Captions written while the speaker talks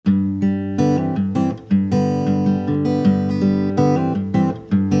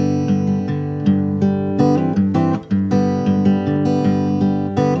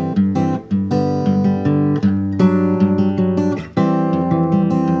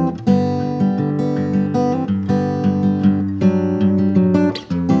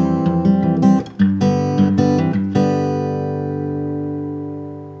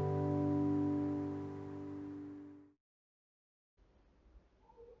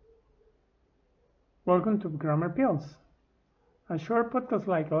Welcome to Grammar Pills, a short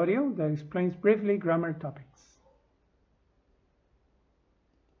podcast-like audio that explains briefly grammar topics.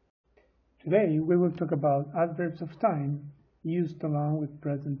 Today we will talk about adverbs of time used along with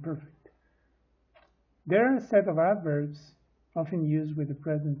present perfect. There are a set of adverbs often used with the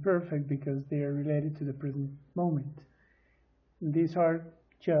present perfect because they are related to the present moment. These are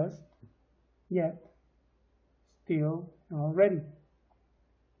just, yet, still, and already.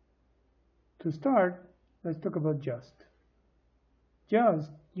 To start, let's talk about just. Just,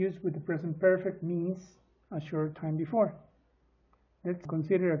 used with the present perfect, means a short time before. Let's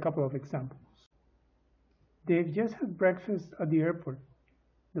consider a couple of examples. They've just had breakfast at the airport.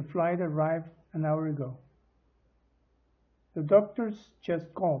 The flight arrived an hour ago. The doctors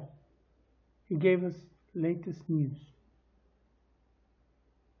just called. He gave us latest news.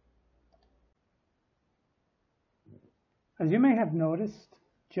 As you may have noticed,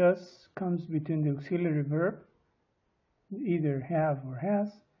 just comes between the auxiliary verb, either have or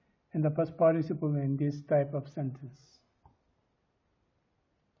has, and the past participle in this type of sentence.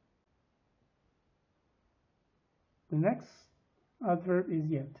 The next adverb is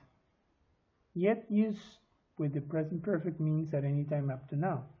yet. Yet used with the present perfect means at any time up to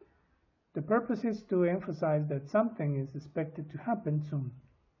now. The purpose is to emphasize that something is expected to happen soon.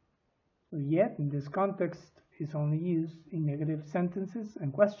 So yet in this context is only used in negative sentences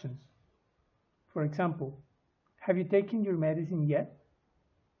and questions. For example, have you taken your medicine yet?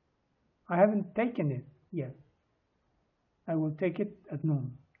 I haven't taken it yet. I will take it at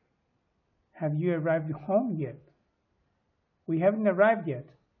noon. Have you arrived home yet? We haven't arrived yet.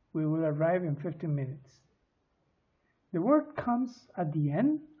 We will arrive in 15 minutes. The word comes at the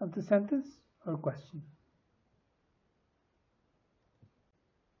end of the sentence or question.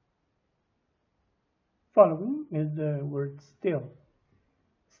 Following is the word still.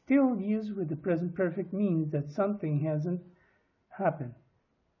 Still used with the present perfect means that something hasn't happened.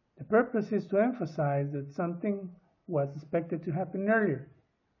 The purpose is to emphasize that something was expected to happen earlier.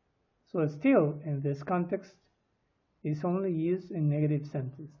 So still, in this context, is only used in negative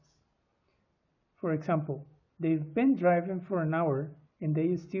sentences. For example, they've been driving for an hour and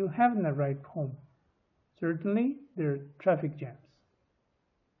they still haven't arrived home. Certainly, there are traffic jams.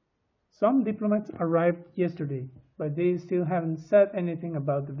 Some diplomats arrived yesterday, but they still haven't said anything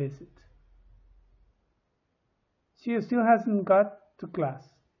about the visit. She still hasn't got to class.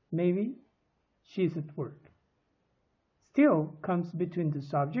 Maybe she's at work. Still comes between the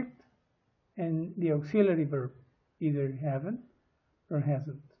subject and the auxiliary verb, either haven't or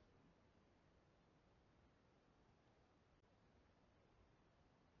hasn't.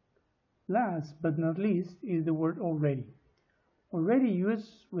 Last but not least is the word already. Already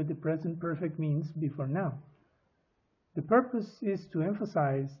used with the present perfect means before now. The purpose is to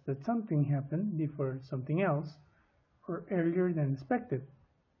emphasize that something happened before something else or earlier than expected.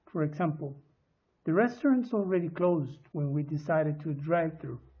 For example, the restaurant's already closed when we decided to drive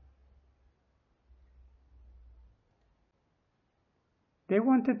through. They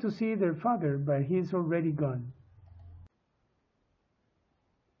wanted to see their father, but he's already gone.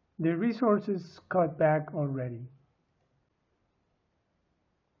 The resources cut back already.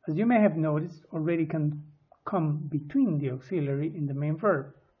 As you may have noticed, already can come between the auxiliary and the main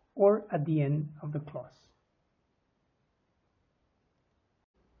verb, or at the end of the clause.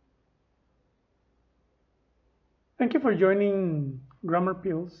 Thank you for joining Grammar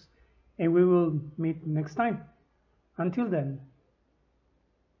Pills, and we will meet next time. Until then.